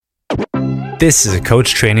This is a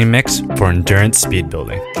coach training mix for endurance speed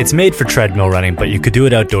building. It's made for treadmill running, but you could do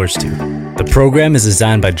it outdoors too. The program is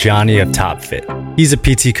designed by Johnny of Top Fit. He's a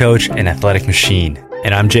PT coach and athletic machine.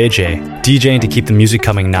 And I'm JJ, DJing to keep the music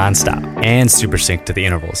coming non-stop and super sync to the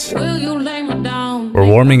intervals. We're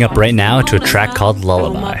warming up right now to a track called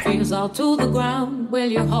Lullaby.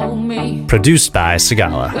 Produced by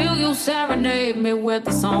Sagala. Will you serenade me with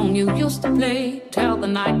the song you used to play? Till the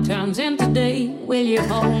night turns into day. Will you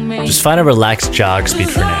hold me? Just find a relaxed jog speed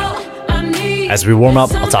for now. As we warm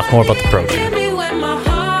up, I'll talk more about the program.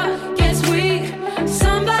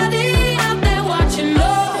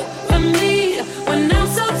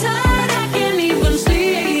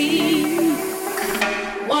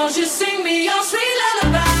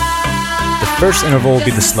 The first interval will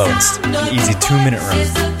be the slowest, an easy 2-minute run.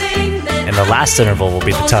 And the last interval will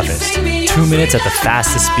be the toughest, 2 minutes at the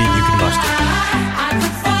fastest speed you can muster.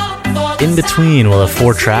 In between, we'll have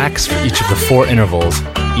 4 tracks for each of the 4 intervals,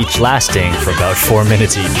 each lasting for about 4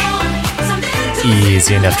 minutes each.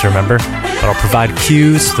 Easy enough to remember, but I'll provide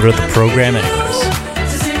cues throughout the program anyways.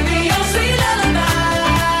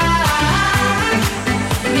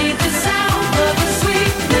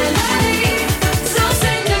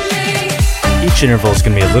 Each interval is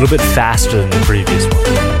going to be a little bit faster than the previous one,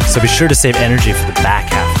 so be sure to save energy for the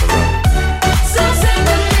back half of the run.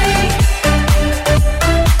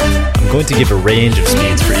 I'm going to give a range of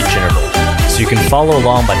speeds for each interval, so you can follow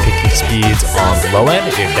along by picking speeds on the low end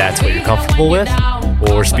if that's what you're comfortable with,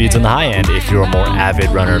 or speeds on the high end if you're a more avid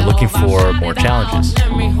runner looking for more challenges.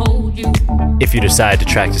 If you decide to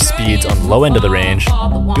track the speeds on the low end of the range,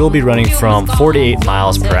 you'll be running from 4 to 8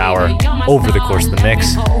 miles per hour over the course of the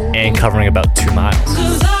mix and covering about 2 miles.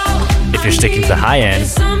 If you're sticking to the high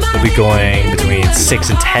end, you'll be going between 6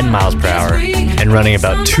 and 10 miles per hour and running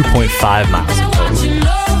about 2.5 miles in total.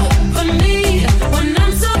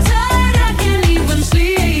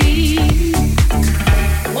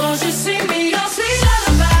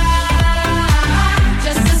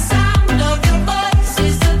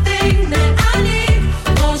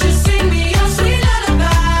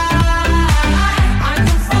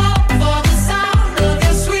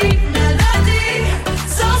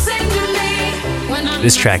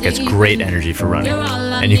 This track has great energy for running,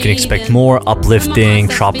 and you can expect more uplifting,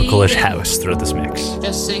 tropical-ish house throughout this mix.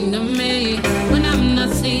 Just sing to me when I'm not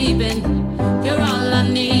sleeping. You're all I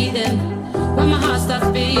need, and when my heart stops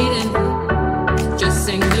beating. Just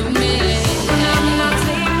sing to me when I'm not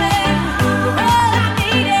sleeping. You're all I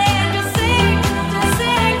need, and just sing to me.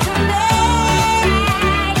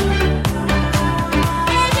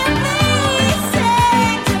 And you please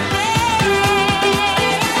sing to me.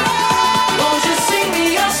 Won't you sing me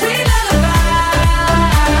your sweet lullaby?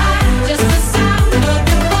 Just the sound of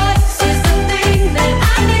your voice is the thing that I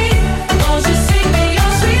need. Won't you sing me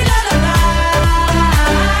your sweet lullaby?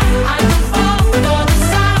 I can fall for the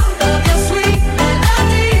sound of your sweet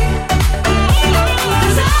melody.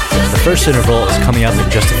 The first interval is coming up in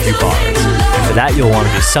just a few bars, and for that you'll want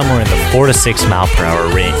to be somewhere in the 4 to 6 mile per hour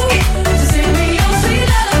range.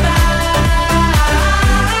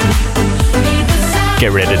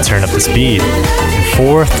 Get ready to turn up the speed in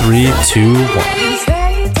 4, 3, 2, 1.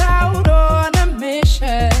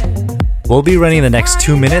 We'll be running the next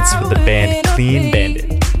 2 minutes with the band Clean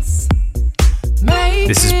Bandit.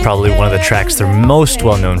 This is probably one of the tracks they're most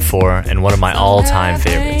well known for and one of my all-time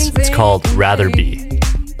favorites. It's called Rather Be.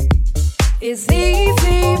 It's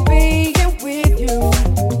easy being with you.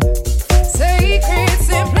 Sacred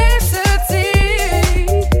simplicity.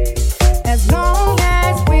 As long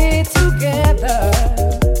as we're together,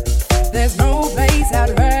 there's no place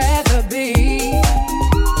I'd rather be.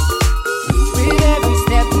 With every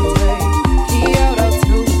step you take, Kyoto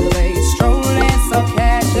to LA, strolling so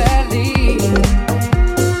casually.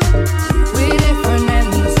 We're different and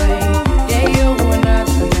the same. Gave you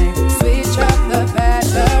another name. Switch up the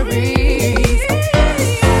batteries.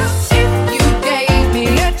 If you gave me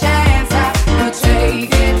a chance, I would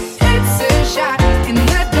take it. It's a shot in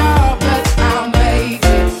the dark, but I'll make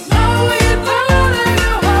it. Knowing that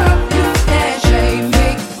you hope you can't shame me.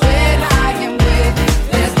 When I am with you,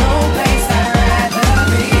 there's no place I'd rather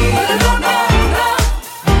be. No, no, no,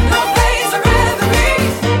 no place I'd rather be.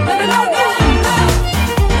 No, no, no, no,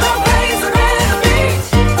 no place I'd rather be.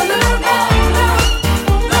 No, no, no, no,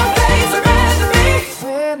 no place I'd rather be.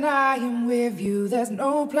 When I am with you, there's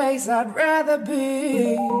no place I'd rather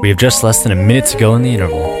be. We have just less than a minute to go in the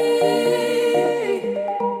interval.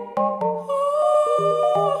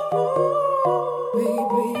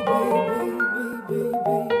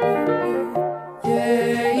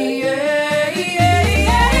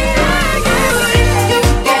 You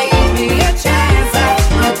gave me a chance, I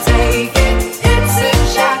would take it.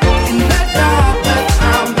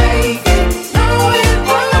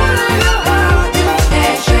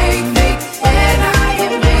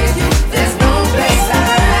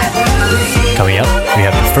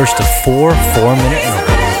 to 4 4-minute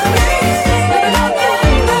intervals.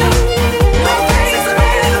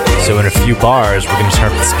 So in a few bars, we're going to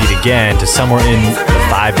turn up the speed again to somewhere in the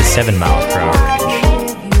 5 to 7 miles per hour range.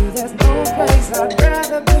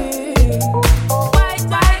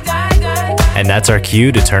 And that's our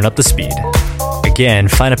cue to turn up the speed. Again,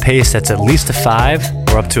 find a pace that's at least a 5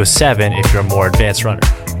 or up to a 7 if you're a more advanced runner.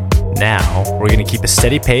 Now, we're going to keep a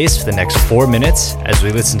steady pace for the next 4 minutes as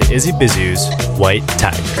we listen to Izzy Bizu's White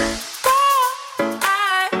Tiger.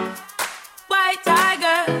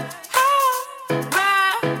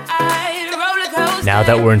 Now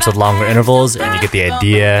that we're into longer intervals and you get the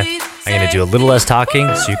idea, I'm going to do a little less talking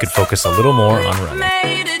so you can focus a little more on running.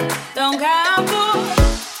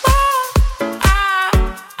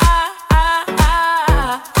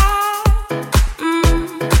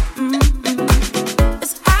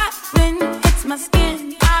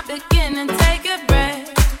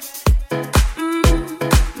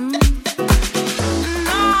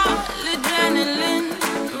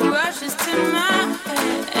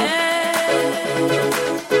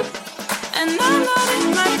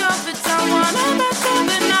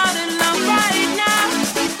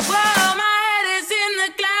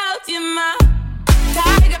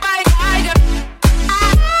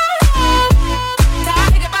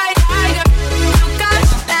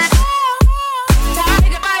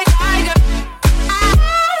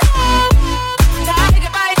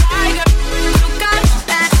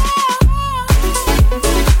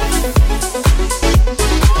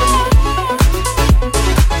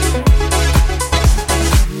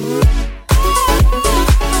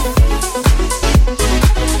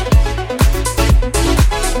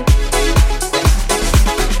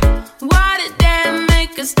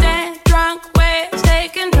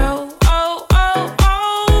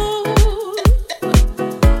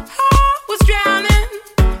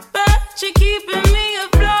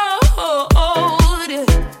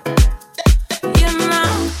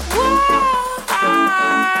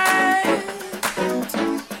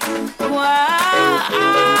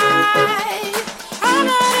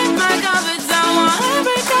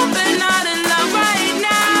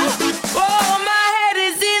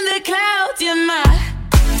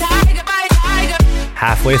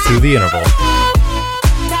 Halfway through the interval.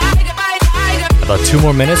 About 2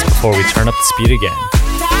 more minutes before we turn up the speed again.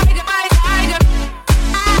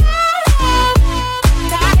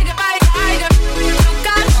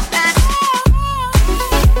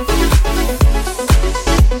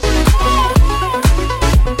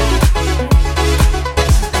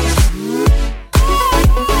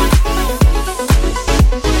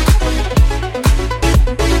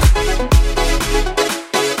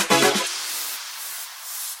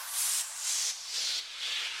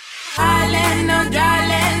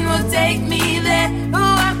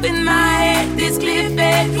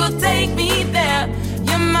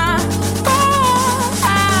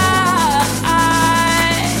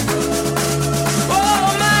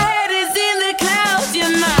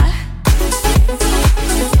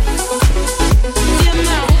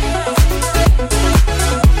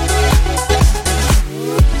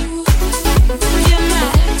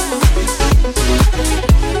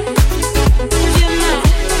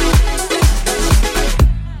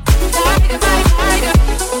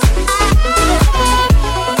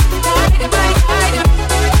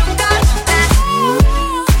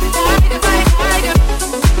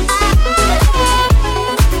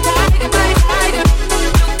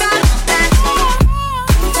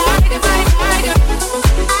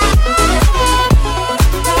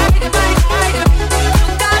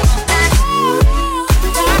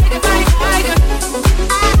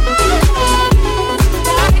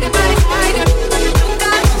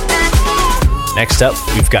 Next up,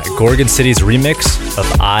 we've got Gorgon City's remix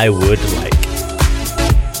of I Would Like.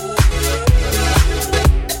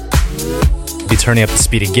 Be turning up the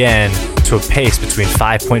speed again to a pace between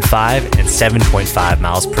 5.5 and 7.5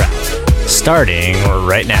 miles per hour, starting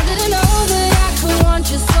right now.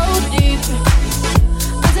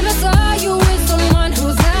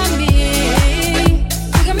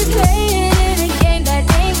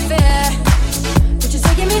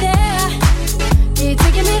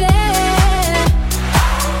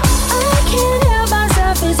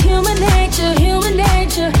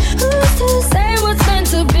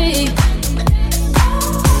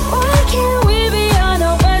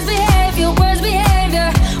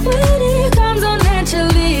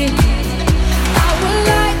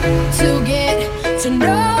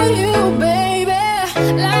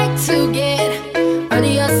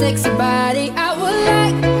 Sexy body.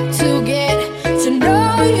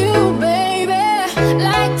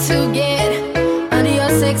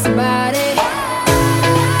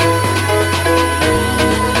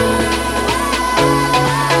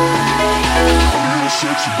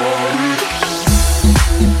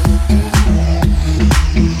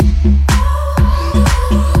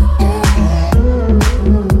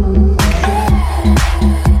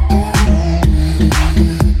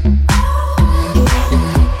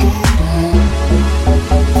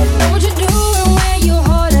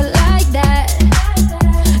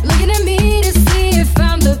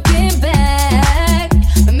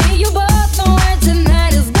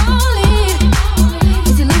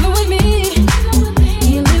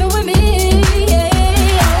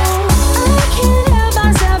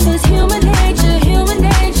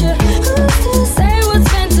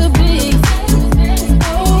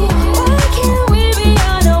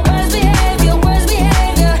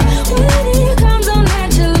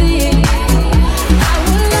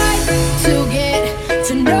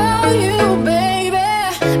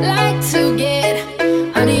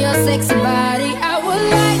 sexy body. I would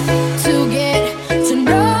like to get to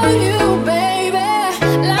know you, baby.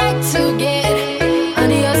 Like to get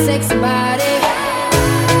under your sexy body.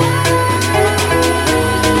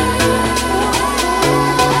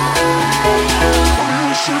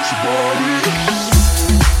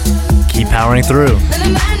 Keep powering through.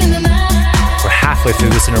 We're halfway through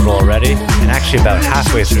this interval already, and actually about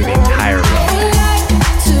halfway through the entire row.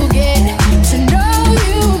 To get to know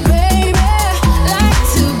you, baby. Like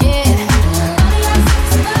to get under your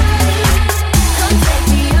sexy body. Come take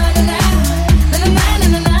me under now.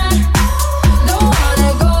 Na-na-na-na-na. Don't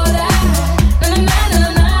wanna go there.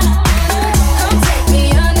 Na-na-na-na-na. Come take me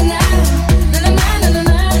under now.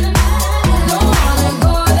 Na-na-na-na-na. Don't wanna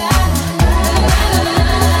go there.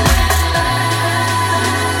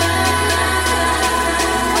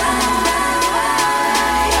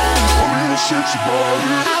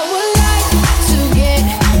 I would like to get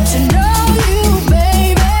to know you,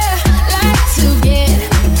 baby. Like to get.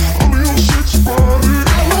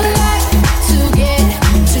 I would like to get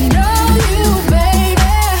to know you,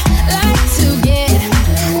 baby. Like to get.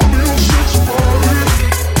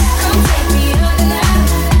 Come take me under now.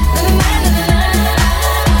 Na-na-na-na-na.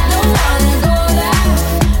 Don't wanna go there.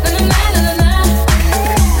 Na-na-na-na-na.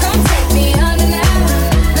 Come take me under now.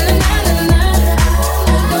 Na-na-na-na-na.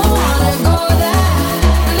 Don't wanna go there.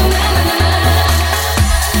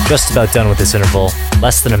 Just about done with this interval,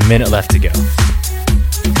 less than a minute left to go.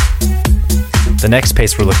 The next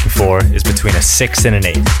pace we're looking for is between a 6 and an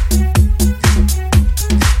 8.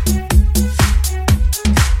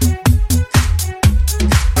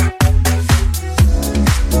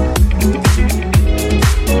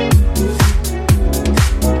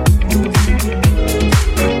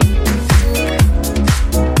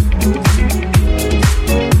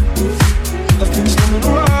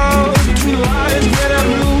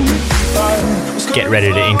 Get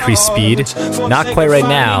ready to increase speed. Not quite right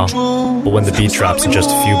now, but when the beat drops in just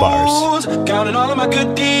a few bars. Counting all of my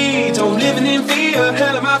good deeds, oh, living in fear,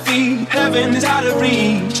 hell at my feet, heaven is out of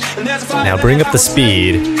reach. And there's a fire Now bring up the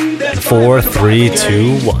speed in 4, 3,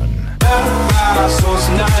 2, 1. So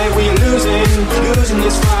tonight we losing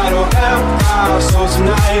this fight. Oh, help our souls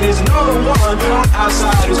tonight. Is no one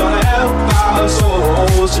outside who's gonna help our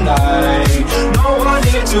souls tonight. No one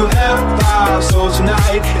here to help our souls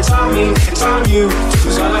tonight. It's on me, it's on you.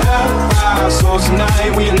 Who's gonna help our souls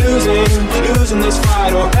tonight? We losing this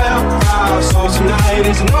fight. Oh, help our souls tonight.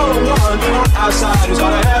 Is no one outside who's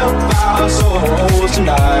gonna help our souls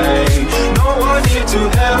tonight. No one here to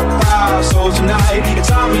help our souls tonight.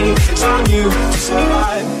 It's on me, it's on you.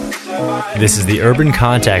 This is the Urban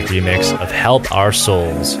Contact remix of Help Our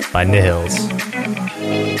Souls by Nihils.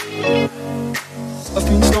 I've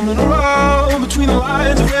been stumbling around between the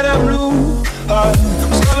lines of red and blue. I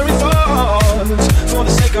was coloring thoughts for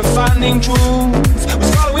the sake of finding truth. Was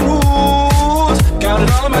following rules, counting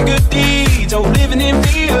all of my good deeds. Oh, living in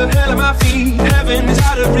fear, hell at my feet. Heaven is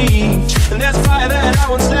out of reach, and there's a fire that I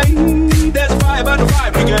won't stay. There's a fire by the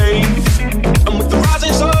fire brigade. And with the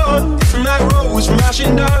rising sun, and that rose from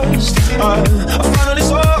ashing dust, I finally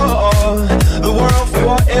saw the world for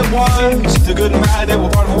what it was. The good and bad, they were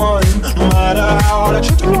part of one. No matter how hard I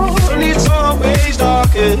try to run, it's always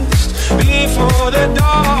darkest before the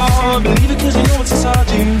dawn. Believe it 'cause you know it's inside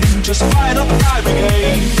you. Just fight up the fire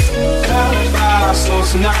brigade. Help our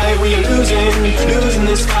souls tonight. We are losing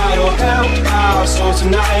this fight. Oh, help our souls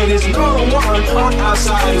tonight. There's no one on our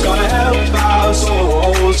side who's gonna help our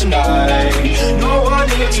souls tonight. No one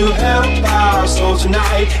here to help our souls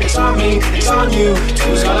tonight. It's on me, it's on you.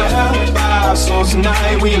 Who's gonna help our souls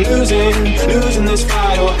tonight? We are losing this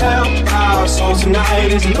fight. Oh, help our souls tonight.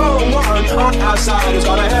 There's no one on our side who's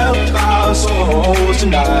gonna help our souls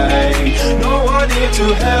tonight. No one here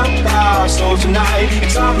to help our souls tonight.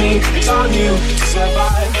 It's on me, it's on you to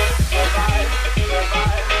survive.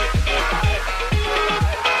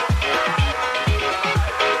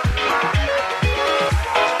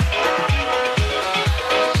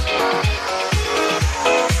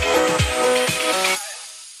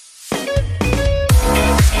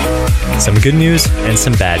 Some good news and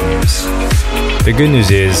some bad news. The good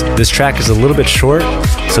news is this track is a little bit short,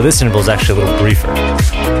 so this interval is actually a little briefer.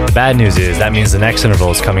 The bad news is that means the next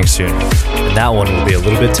interval is coming soon, and that one will be a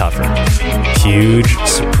little bit tougher. Huge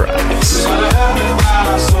surprise.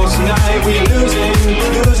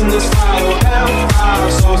 Losing this fight. Oh, help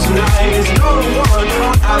our souls tonight. There's no one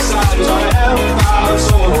outside who's gonna help our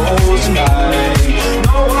souls tonight.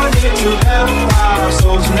 No one here to help our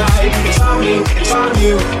souls tonight. It's on me, it's on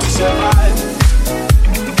you to survive.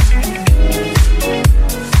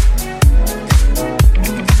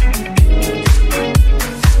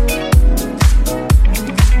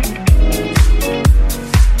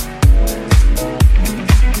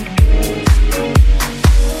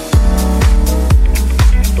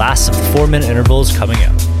 4-minute intervals coming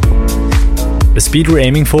up. The speed we're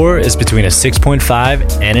aiming for is between a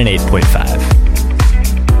 6.5 and an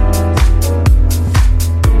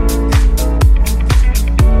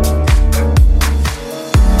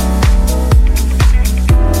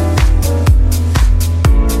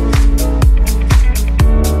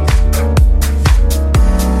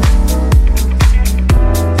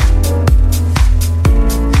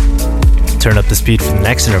Turn up the speed for the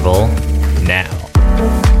next interval now.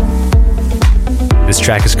 This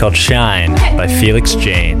track is called Shine by Felix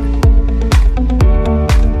Jane.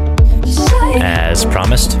 As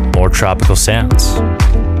promised, more tropical sounds.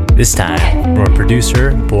 This time from a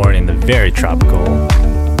producer born in the very tropical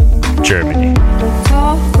Germany.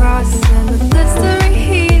 Tall grass and the blistering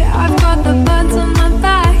heat. I've got the burns on my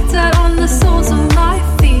back, dirt on the soles of my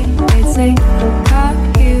feet. They say, "Got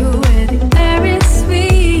you with it very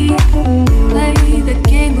sweet." Play the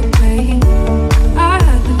game we're playing. I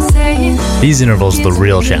heard them saying, These intervals are the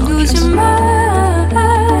real challenges.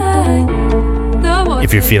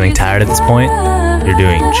 If you're feeling tired at this point, you're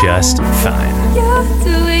doing just fine. You're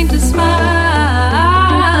doing just fine.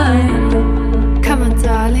 Come on,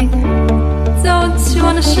 darling. Don't you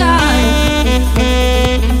wanna shine?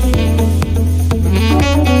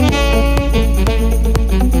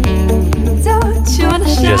 Don't you wanna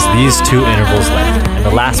shine? Just these 2 intervals left, and the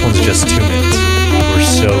last one's just 2 minutes. We're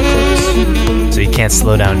so close. So you can't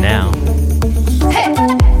slow down now. Hey.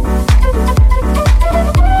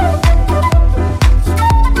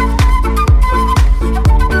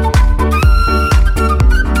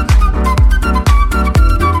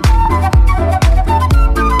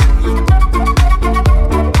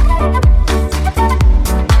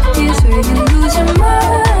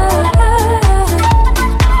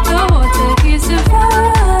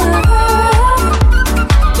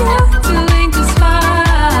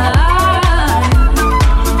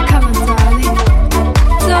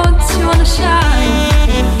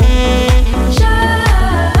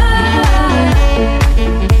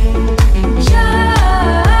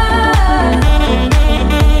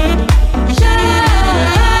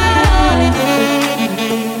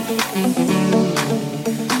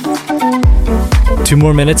 2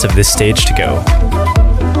 more minutes of this stage to go.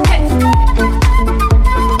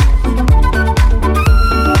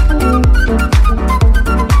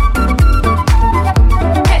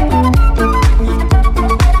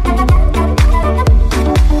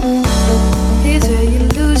 Here's where you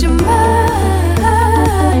lose your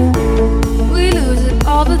mind. We lose it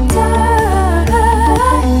all the time.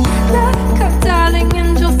 Look up, darling,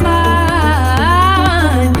 and you'll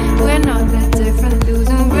find we're not that different,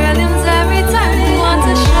 losing brilliance every time you want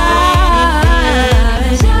to shine.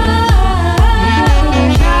 Shine,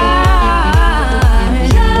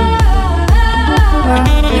 shine. Well,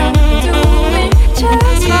 you're doing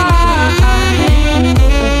just fine.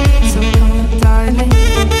 So come on, darling.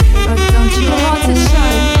 But don't you want to shine?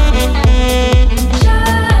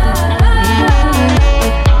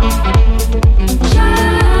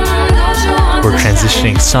 We're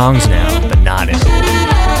transitioning songs now, but not intervals.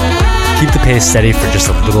 Keep the pace steady for just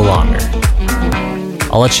a little longer.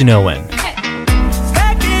 I'll let you know when.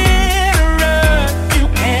 Stuck in a rut, you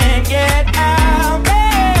can't get out.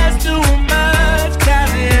 There's too much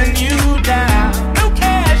causing you down. No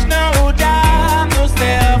cash, no dime, no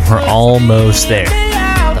self. We're almost there.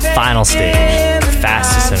 The final stage, the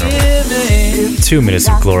fastest interval. 2 minutes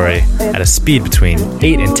of glory at a speed between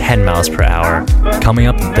 8 and 10 miles per hour, coming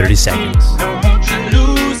up in 30 seconds.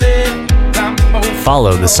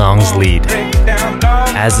 Follow the song's lead.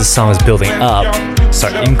 As the song is building up,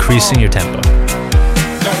 start increasing your tempo.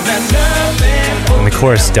 When the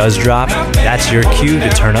chorus does drop, that's your cue to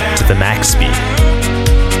turn up to the max speed.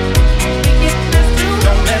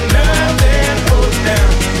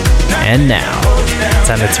 And now,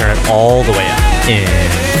 time to turn it all the way up. In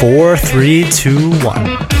 4, 3, 2,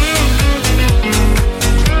 1.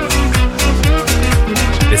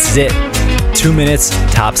 This is it. 2 minutes,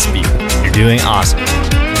 top speed. You're doing awesome.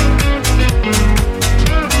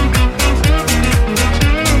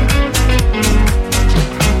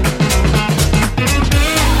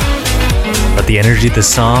 Let the energy of the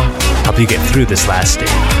song help you get through this last stage.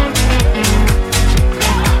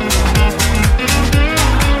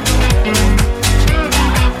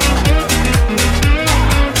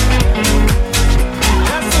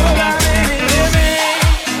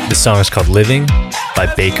 The song is called Living by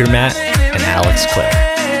Baker Matt and Alex Clare.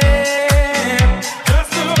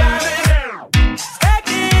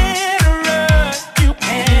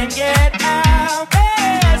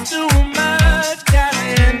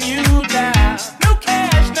 No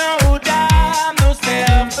cash, no dime, no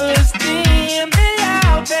self-esteem. They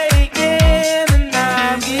all take it.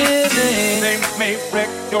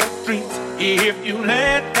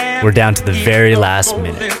 We're down to the very last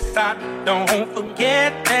minute.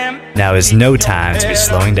 Now is no time to be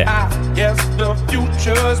slowing down. Yes, the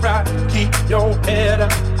future's right. Keep your head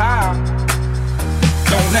up high.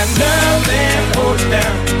 Don't let nothing hold you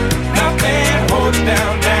down. Nothing hold you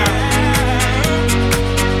down, down.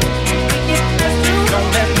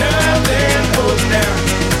 Don't let nothing hold you down.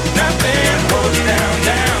 Nothing hold you down,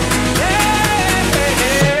 down.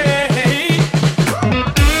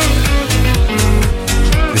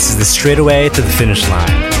 This is the straightaway to the finish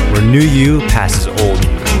line, where new you passes old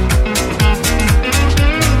you.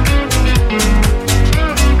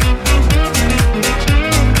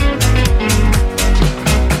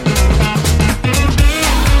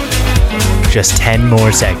 Just 10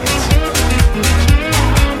 more seconds.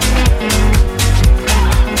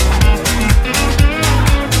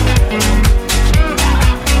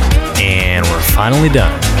 And we're finally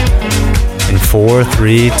done. In 4,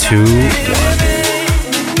 3, 2, 1.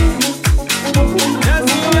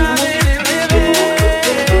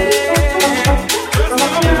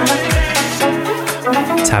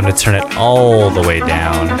 Time to turn it all the way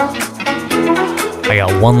down. I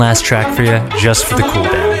got one last track for you, just for the cool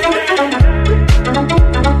down.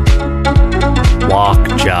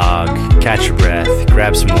 Walk, jog, catch your breath,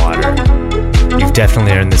 grab some water. You've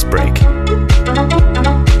definitely earned this break.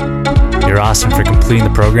 You're awesome for completing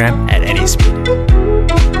the program at any speed.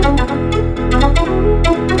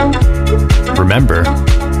 Remember,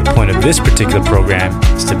 the point of this particular program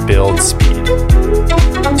is to build speed.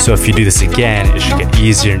 So if you do this again, it should get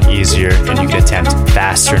easier and easier, and you can attempt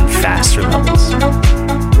faster and faster levels.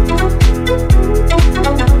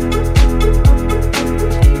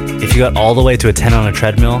 If you got all the way to a 10 on a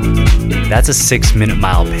treadmill, that's a 6-minute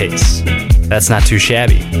mile pace. That's not too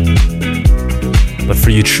shabby. But for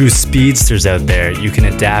you true speedsters out there, you can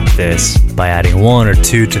adapt this by adding 1 or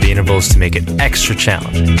 2 to the intervals to make it extra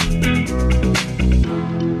challenging.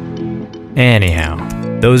 Anyhow,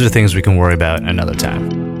 those are things we can worry about another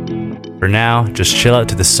time. For now, just chill out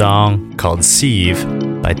to the song called Sieve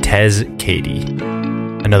by Tez Katie,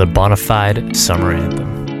 another bona fide summer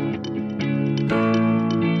anthem.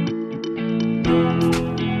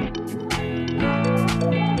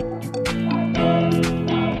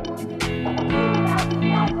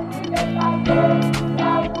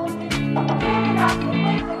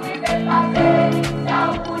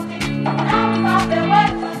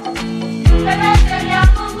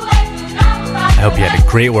 I hope you had a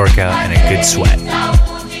great workout and a good sweat.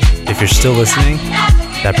 If you're still listening,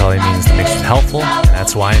 that probably means the mix was helpful, and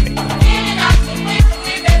that's why I made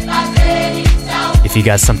it. If you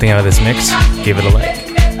got something out of this mix, give it a like.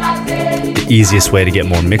 The easiest way to get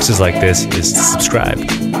more mixes like this is to subscribe,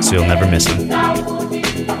 so you'll never miss them.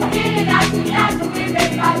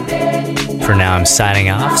 For now, I'm signing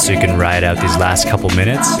off so you can ride out these last couple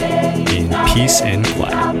minutes in peace and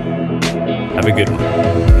quiet. Have a good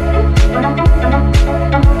one.